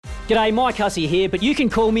G'day, Mike Hussey here, but you can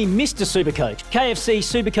call me Mr. Supercoach. KFC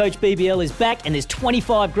Supercoach BBL is back and there's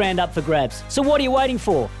 25 grand up for grabs. So what are you waiting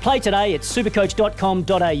for? Play today at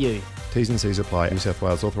supercoach.com.au. T's and C's apply. New South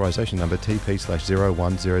Wales authorisation number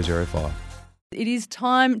TP/01005. It is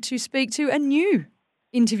time to speak to a new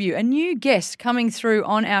interview, a new guest coming through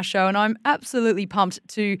on our show, and I'm absolutely pumped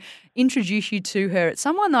to introduce you to her. It's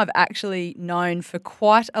someone I've actually known for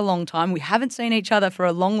quite a long time. We haven't seen each other for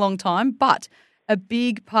a long, long time, but a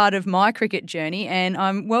big part of my cricket journey, and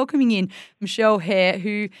I'm welcoming in Mechelle Hare,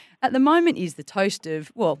 who at the moment is the toast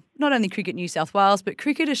of, well, not only Cricket New South Wales, but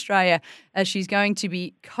Cricket Australia, as she's going to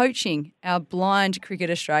be coaching our Blind Cricket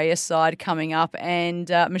Australia side coming up. And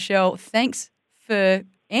Mechelle, thanks for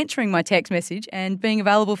answering my text message and being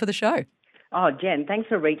available for the show. Oh, Jen, thanks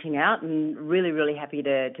for reaching out, and really, really happy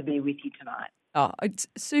to be with you tonight. Oh, it's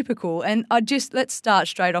super cool. And let's start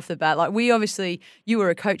straight off the bat. Like, you were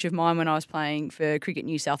a coach of mine when I was playing for Cricket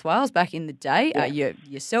New South Wales back in the day. Yeah. You're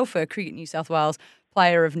yourself a Cricket New South Wales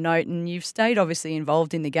player of note, and you've stayed obviously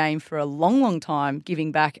involved in the game for a long, long time,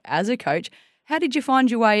 giving back as a coach. How did you find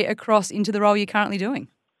your way across into the role you're currently doing?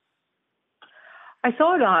 I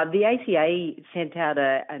saw the ACA sent out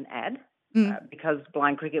an ad because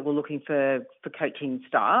Blind Cricket were looking for coaching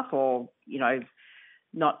staff, or,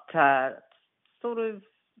 not sort of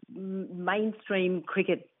mainstream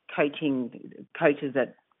cricket coaches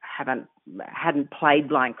that hadn't played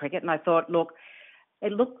blind cricket. And I thought, look,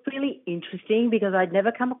 it looked really interesting because I'd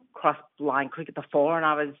never come across blind cricket before, and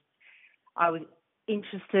I was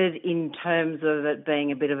interested in terms of it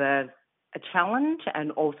being a bit of a challenge, and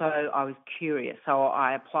also I was curious. So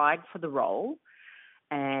I applied for the role,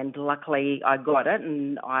 and luckily I got it,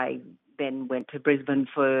 and I then went to Brisbane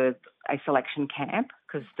for a selection camp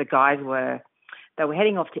because the guys were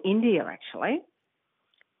heading off to India actually,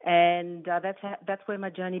 and that's where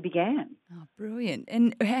my journey began. Oh, brilliant!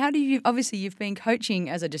 And how do you? Obviously, you've been coaching,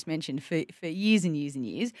 as I just mentioned, for years and years and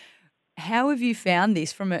years. How have you found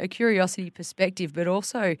this from a curiosity perspective, but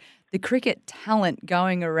also the cricket talent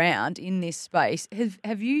going around in this space?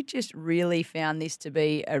 Have you just really found this to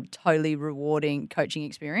be a totally rewarding coaching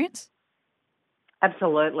experience?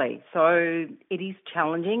 Absolutely. So it is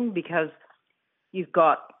challenging because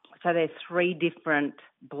there's 3 different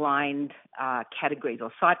blind categories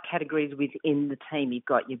or sight categories within the team. You've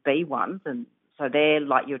got your B1s, and so they're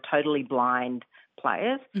like your totally blind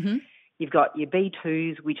players. Mm-hmm. You've got your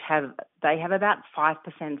B2s, which have about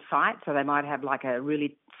 5% sight, so they might have like a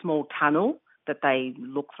really small tunnel that they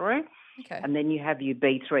look through. Okay. And then you have your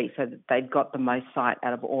B3, so that they've got the most sight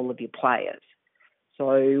out of all of your players.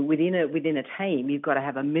 So within a team, you've got to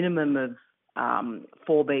have a minimum of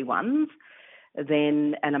 4 B1s,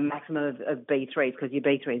 and a maximum of B3s, because your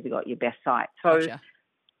B3s have got your best sight. So Gotcha.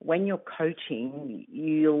 When you're coaching,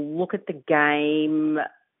 you'll look at the game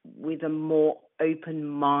with a more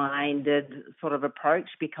open-minded sort of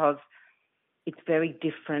approach, because it's very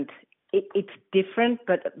different. It's different,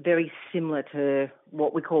 but very similar to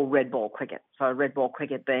what we call red ball cricket. So red ball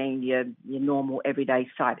cricket being your normal everyday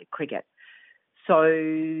sighted cricket. So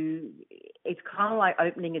it's kind of like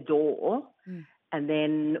opening a door and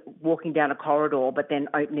then walking down a corridor, but then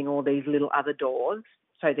opening all these little other doors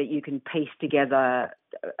so that you can piece together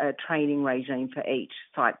a training regime for each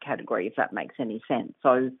sight category, if that makes any sense.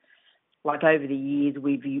 So, like over the years,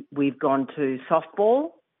 we've gone to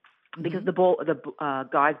softball because the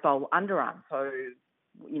guys bowl underarm. So,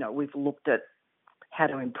 we've looked at how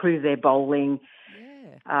to improve their bowling,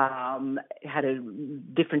 how to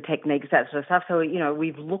different techniques, that sort of stuff. So,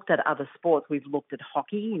 we've looked at other sports. We've looked at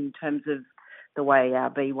hockey in terms of the way our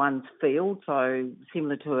B1s field, so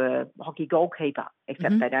similar to a hockey goalkeeper,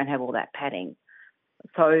 except they don't have all that padding.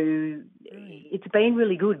 So it's been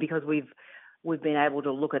really good because we've been able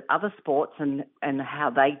to look at other sports and how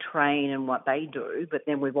they train and what they do, but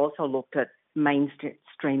then we've also looked at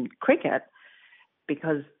mainstream cricket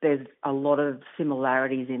because there's a lot of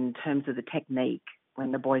similarities in terms of the technique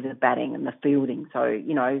when the boys are batting and the fielding. So,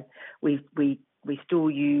 we still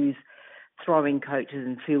use throwing coaches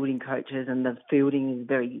and fielding coaches, and the fielding is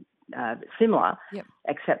very similar,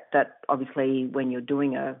 except that obviously when you're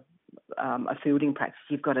doing a fielding practice,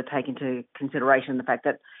 you've got to take into consideration the fact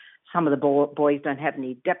that some of the boys don't have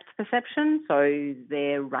any depth perception, so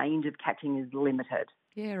their range of catching is limited.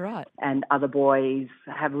 Yeah, right. And other boys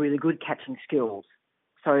have really good catching skills.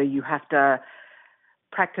 So you have to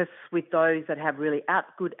practice with those that have really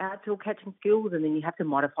good outfield catching skills, and then you have to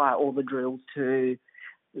modify all the drills to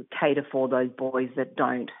cater for those boys that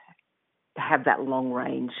don't have that long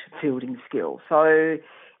range fielding skill. So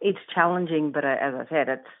it's challenging, but as I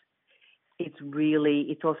said,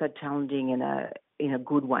 it's also challenging in a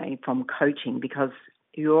good way from coaching, because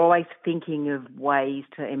you're always thinking of ways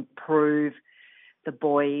to improve the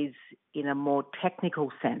boys in a more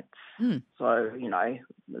technical sense. So, you know, a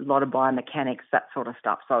lot of biomechanics, that sort of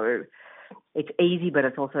stuff. So it's easy, but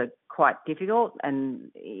it's also quite difficult,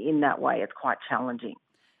 and in that way it's quite challenging.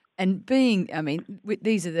 And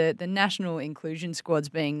these are the national inclusion squads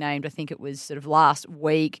being named. I think it was sort of last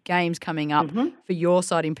week. Games coming up for your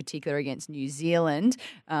side in particular against New Zealand.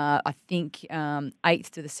 I think 8th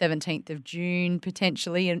to the 17th of June,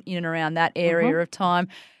 potentially, in and around that area of time.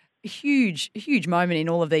 Huge moment in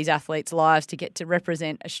all of these athletes' lives to get to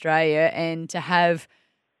represent Australia and to have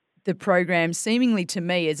the program, seemingly to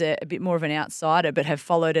me as a bit more of an outsider, but have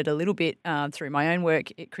followed it a little bit through my own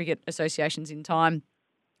work at cricket associations in time,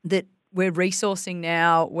 that we're resourcing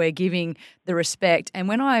now, we're giving the respect. And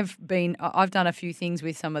when I've done a few things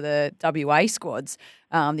with some of the WA squads,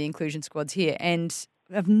 the inclusion squads here, and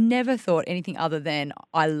I've never thought anything other than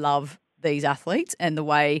I love these athletes and the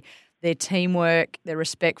way their teamwork, their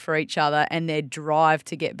respect for each other and their drive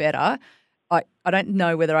to get better. I don't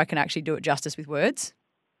know whether I can actually do it justice with words.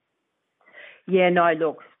 Yeah, no,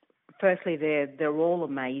 look, firstly, they're all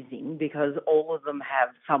amazing because all of them have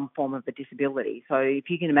some form of a disability. So if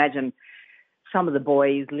you can imagine, some of the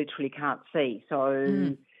boys literally can't see.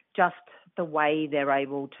 So just the way they're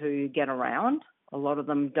able to get around, a lot of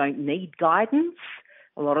them don't need guidance.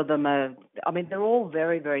 A lot of them they're all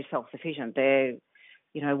very, very self-sufficient. They're,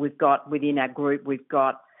 you know, we've got within our group, we've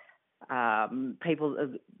got people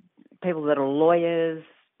that are lawyers,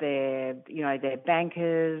 they're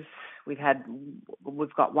bankers. We've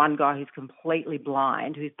got one guy who's completely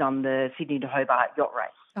blind who's done the Sydney to Hobart yacht race.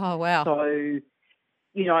 Oh wow! So,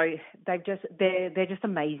 you know, they're just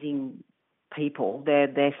amazing people.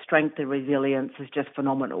 Their strength and resilience is just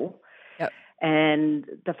phenomenal. Yep. And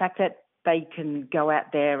the fact that they can go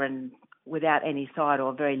out there and without any sight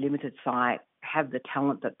or very limited sight have the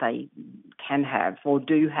talent that they can have or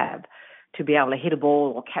do have to be able to hit a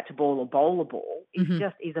ball or catch a ball or bowl a ball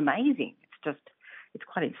is amazing. It's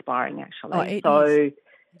quite inspiring, actually. It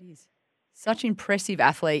is. Such impressive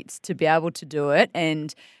athletes to be able to do it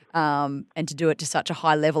and to do it to such a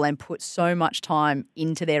high level and put so much time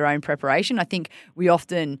into their own preparation. I think we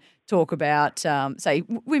often talk about, say,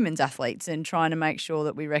 women's athletes and trying to make sure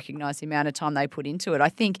that we recognise the amount of time they put into it. I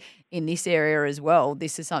think in this area as well,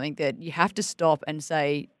 this is something that you have to stop and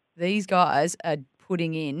say, these guys are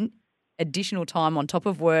putting in additional time on top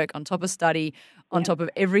of work, on top of study, on top of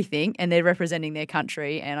everything, and they're representing their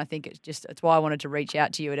country. And I think it's why I wanted to reach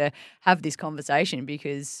out to you to have this conversation,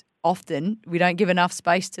 because often we don't give enough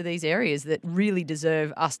space to these areas that really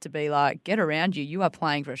deserve us to be like, get around you. You are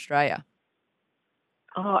playing for Australia.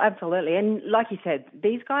 Oh, absolutely. And like you said,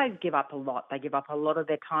 these guys give up a lot. They give up a lot of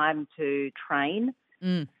their time to train,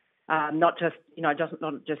 not just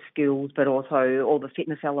skills, but also all the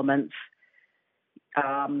fitness elements.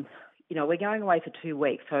 You know, we're going away for 2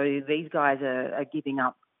 weeks, so these guys are giving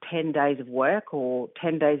up 10 days of work or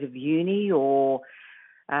 10 days of uni or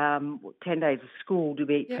 10 days of school to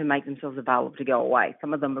make themselves available to go away.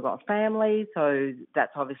 Some of them have got families, so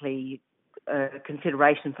that's obviously a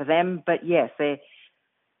consideration for them. But yes,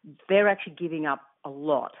 they're actually giving up a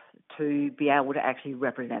lot to be able to actually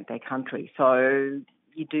represent their country. So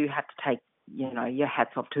you do have to take, you know, your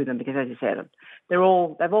hats off to them, because as you said, they've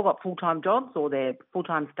all got full-time jobs or they're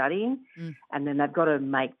full-time studying, and then they've got to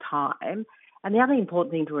make time. And the other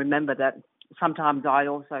important thing to remember that sometimes I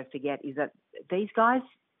also forget is that these guys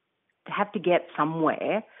have to get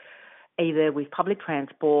somewhere, either with public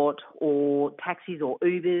transport or taxis or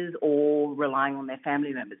Ubers or relying on their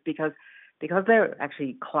family members, because they're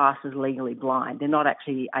actually classed as legally blind. They're not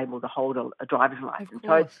actually able to hold a driver's license.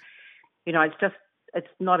 So, you know, it's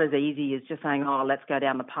not as easy as just saying, oh, let's go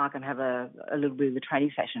down the park and have a little bit of a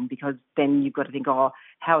training session, because then you've got to think, oh,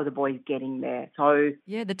 how are the boys getting there? So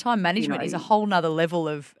yeah, the time management is a whole nother level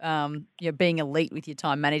of being elite with your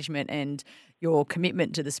time management and your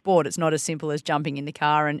commitment to the sport. It's not as simple as jumping in the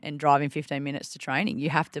car and driving 15 minutes to training.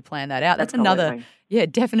 You have to plan that out. That's another,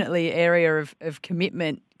 definitely area of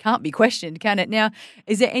commitment. Can't be questioned, can it? Now,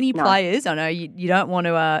 is there any players, I know you don't want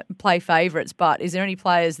to play favourites, but is there any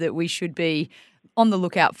players that we should be on the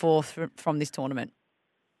lookout for from this tournament?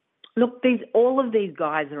 Look, all of these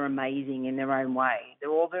guys are amazing in their own way.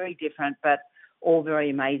 They're all very different, but all very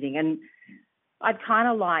amazing. And I'd kind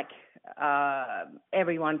of like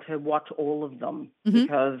everyone to watch all of them,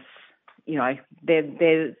 because, you know,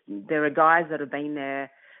 there are guys that have been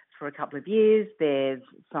there for a couple of years. There's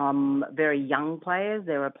some very young players.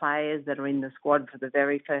 There are players that are in the squad for the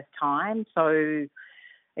very first time. So,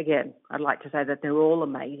 again, I'd like to say that they're all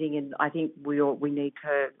amazing, and I think we need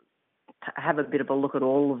to have a bit of a look at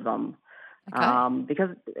all of them Okay.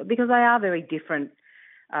 Because they are very different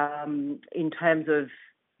in terms of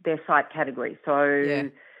their site category. So, Yeah.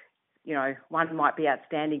 you know, one might be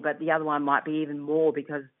outstanding, but the other one might be even more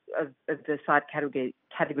because of the site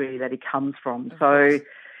category that it comes from. Of So, course.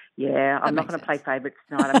 yeah, I'm not makes going to play sense. favourites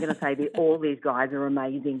tonight. I'm going to say that all these guys are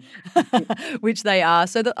amazing. Which they are.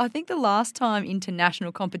 So I think the last time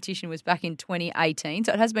international competition was back in 2018.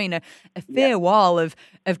 So it has been a fair while of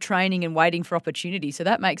training and waiting for opportunity. So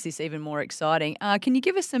that makes this even more exciting. Can you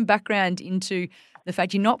give us some background into the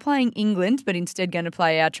fact you're not playing England, but instead going to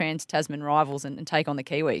play our Trans-Tasman rivals and take on the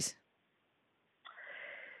Kiwis?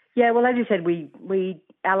 Yeah, well, as you said,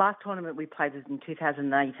 our last tournament we played was in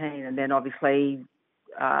 2018, and then obviously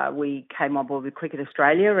we came on board with Cricket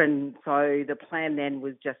Australia, and so the plan then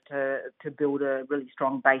was just to build a really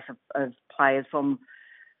strong base of players from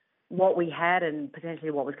what we had and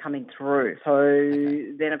potentially what was coming through.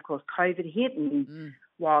 So then, of course, COVID hit, and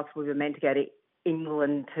whilst we were meant to go to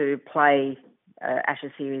England to play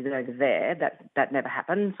Ashes series over there, that never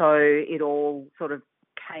happened. So it all sort of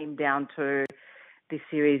came down to this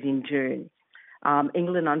series in June.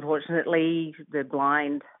 England, unfortunately, the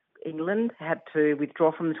blind England had to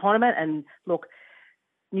withdraw from the tournament. And look,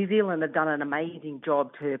 New Zealand have done an amazing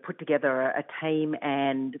job to put together a team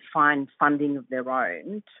and find funding of their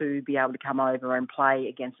own to be able to come over and play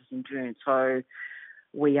against us in June. So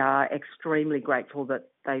we are extremely grateful that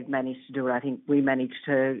they've managed to do it. I think we managed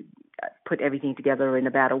to put everything together in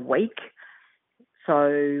about a week.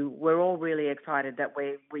 So we're all really excited that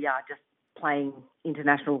we are just playing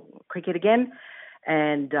international cricket again.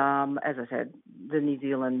 And as I said, the New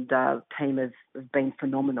Zealand team has been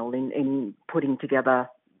phenomenal in putting together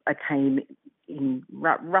a team in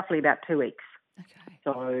roughly about 2 weeks. Okay.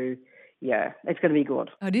 So, yeah, it's going to be good.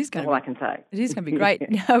 Oh, it is going to be. All I can say. It is going to be great.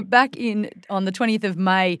 Now, back on the 20th of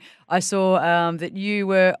May, I saw that you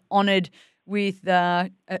were honoured with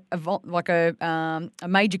a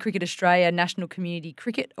Major Cricket Australia National Community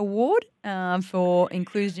Cricket Award for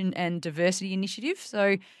Inclusion and Diversity Initiative.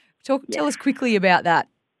 So tell us quickly about that.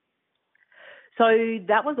 So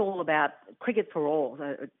that was all about Cricket for All.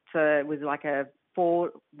 It was like a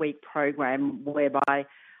 4-week program whereby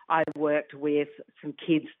I worked with some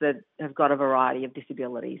kids that have got a variety of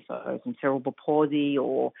disabilities, so some cerebral palsy,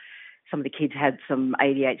 or some of the kids had some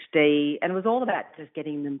ADHD, and it was all about just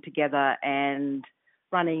getting them together and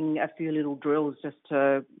running a few little drills just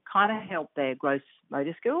to kind of help their gross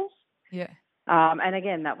motor skills. Yeah. And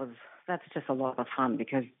again, that's just a lot of fun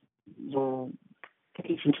because you're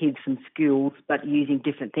teaching kids some skills, but using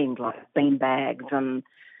different things like bean bags and,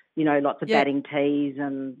 you know, lots of batting tees,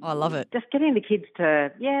 and I love it. Just getting the kids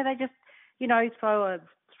to, they just, you know, throw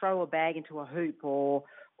a bag into a hoop, or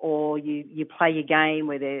you play a game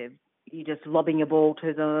where you're just lobbing a ball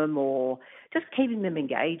to them, or just keeping them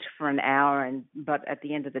engaged for an hour. But at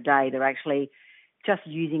the end of the day, they're actually just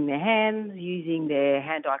using their hands, using their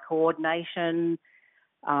hand-eye coordination.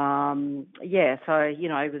 So, you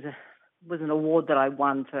know, it was an award that I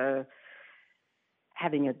won for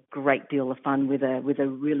having a great deal of fun with a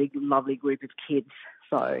really lovely group of kids.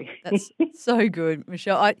 So that's so good,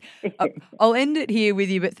 Mechelle. I'll end it here with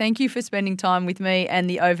you, but thank you for spending time with me and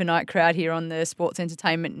the overnight crowd here on the Sports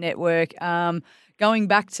Entertainment Network. Going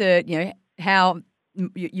back to, you know, how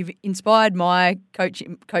you've inspired my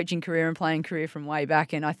coaching career and playing career from way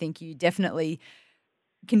back, and I think you definitely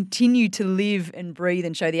continue to live and breathe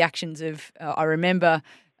and show the actions of. I remember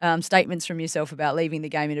statements from yourself about leaving the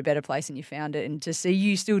game in a better place than you found it, and to see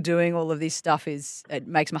you still doing all of this stuff it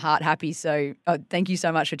makes my heart happy. So thank you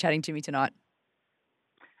so much for chatting to me tonight.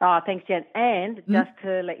 Oh, thanks, Jen. And just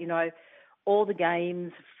to let you know, all the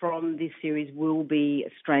games from this series will be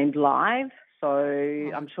streamed live. So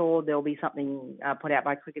I'm sure there'll be something put out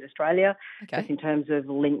by Cricket Australia, just in terms of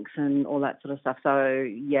links and all that sort of stuff. So,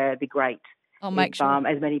 yeah, it'd be great. I'll make sure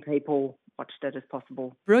as many people watched it as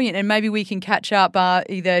possible. Brilliant. And maybe we can catch up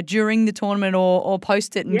either during the tournament or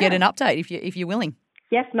post it and get an update if you're willing.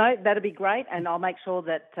 Yes, no, that'd be great, and I'll make sure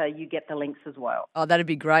that you get the links as well. Oh, that'd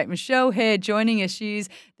be great. Mechelle Hare joining us. She's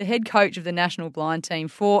the head coach of the national blind team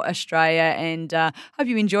for Australia, and hope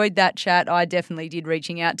you enjoyed that chat. I definitely did,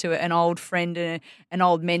 reaching out to an old friend and an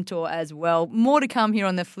old mentor as well. More to come here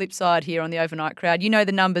on the flip side here on the Overnight Crowd. You know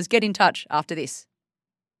the numbers. Get in touch after this.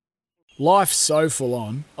 Life's so full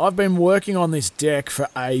on. I've been working on this deck for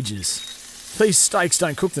ages. These steaks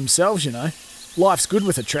don't cook themselves, you know. Life's good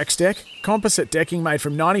with a Trex deck. Composite decking made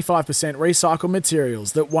from 95% recycled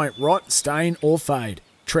materials that won't rot, stain or fade.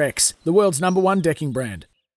 Trex, the world's #1 decking brand.